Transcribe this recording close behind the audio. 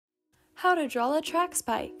How to draw a track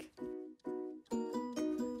spike.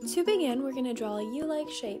 To begin, we're going to draw a U-like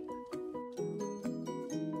shape.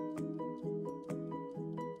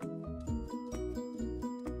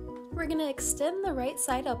 We're going to extend the right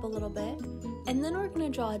side up a little bit, and then we're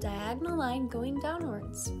going to draw a diagonal line going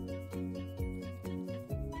downwards.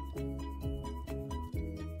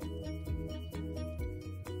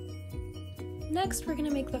 Next, we're going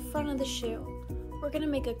to make the front of the shoe. We're going to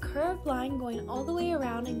make a curved line going all the way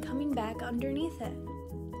around and coming back underneath it.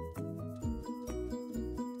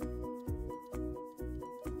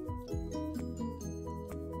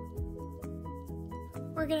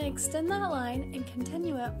 We're going to extend that line and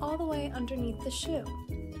continue it all the way underneath the shoe.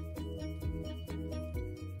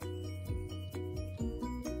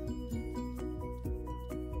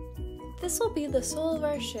 This will be the sole of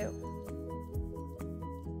our shoe.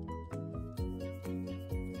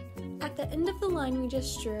 At the end of the line we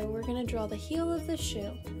just drew, we're going to draw the heel of the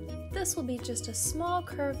shoe. This will be just a small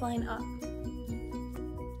curved line up.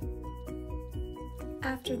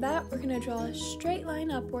 After that, we're going to draw a straight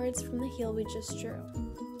line upwards from the heel we just drew.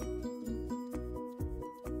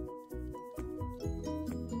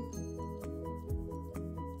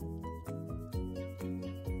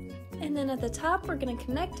 And then at the top, we're going to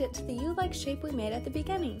connect it to the U-like shape we made at the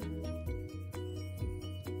beginning.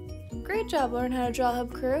 Great job, Learn How to Draw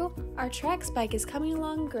Hub crew! Our track spike is coming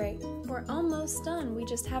along great. We're almost done, we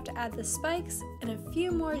just have to add the spikes and a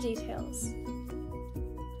few more details.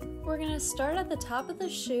 We're going to start at the top of the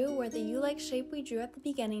shoe where the U-like shape we drew at the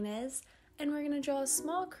beginning is, and we're going to draw a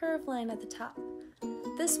small curved line at the top.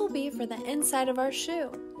 This will be for the inside of our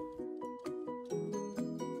shoe.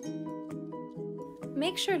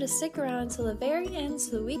 Make sure to stick around until the very end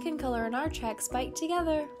so that we can color in our track spike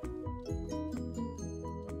together.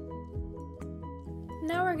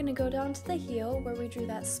 Now we're going to go down to the heel where we drew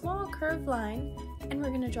that small curved line, and we're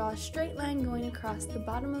going to draw a straight line going across the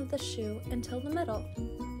bottom of the shoe until the middle.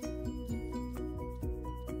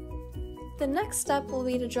 The next step will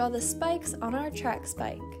be to draw the spikes on our track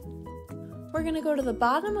spike. We're going to go to the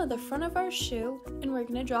bottom of the front of our shoe and we're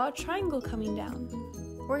going to draw a triangle coming down.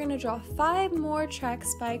 We're going to draw 5 more track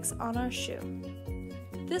spikes on our shoe.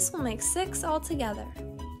 This will make 6 altogether.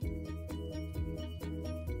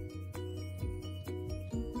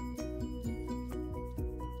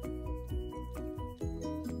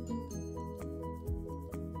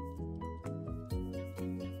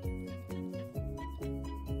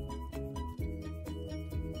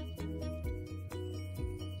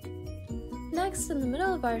 Next, in the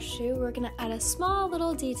middle of our shoe, we're going to add a small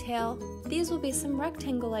little detail. These will be some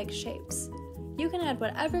rectangle-like shapes. You can add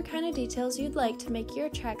whatever kind of details you'd like to make your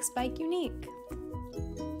track spike unique.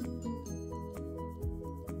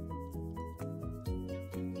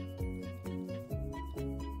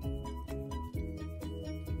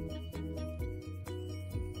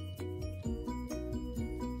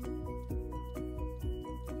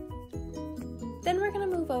 Then we're going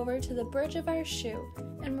to move over to the bridge of our shoe,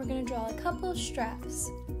 and we're going to draw a couple of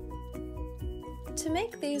straps. To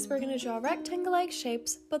make these, we're going to draw rectangle-like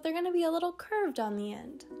shapes, but they're going to be a little curved on the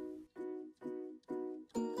end.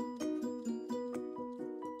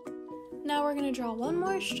 Now we're going to draw one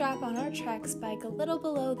more strap on our track spike a little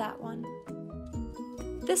below that one.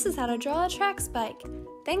 This is how to draw a track spike.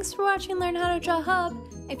 Thanks for watching Learn How to Draw Hub.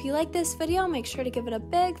 If you like this video, make sure to give it a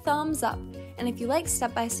big thumbs up. And if you like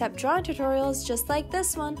step-by-step drawing tutorials just like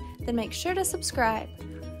this one, then make sure to subscribe.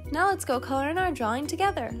 Now let's go color in our drawing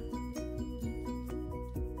together.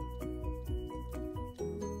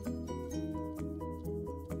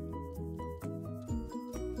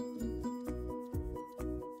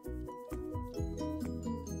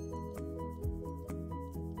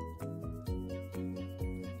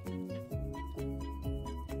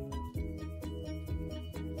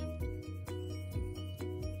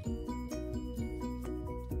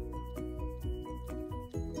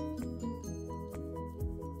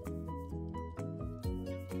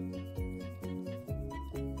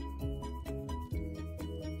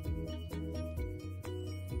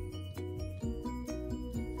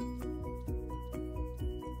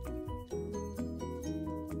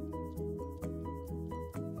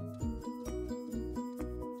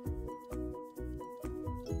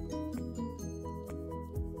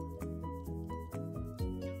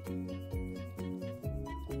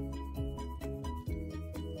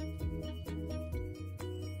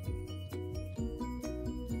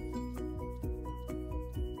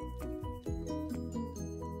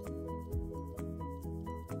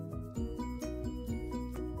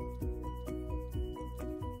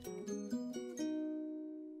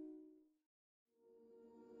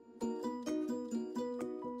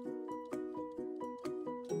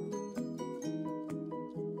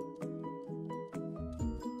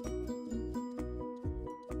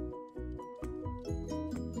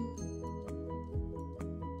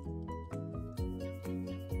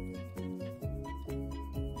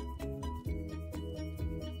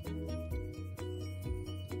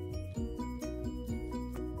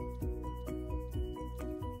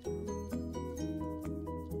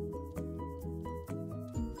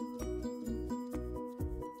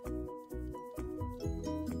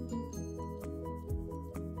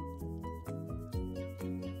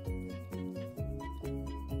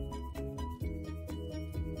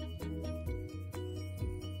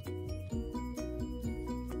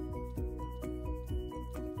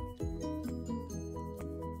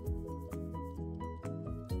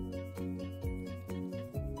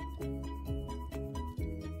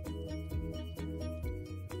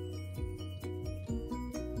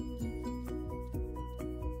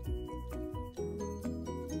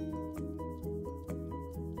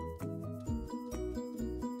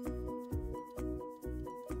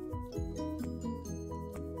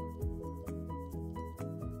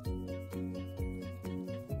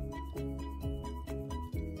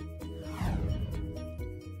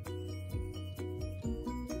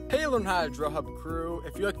 Hey Learn How to Draw Hub crew,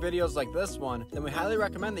 if you like videos like this one, then we highly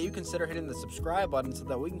recommend that you consider hitting the subscribe button so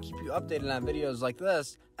that we can keep you updated on videos like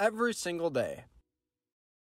this every single day.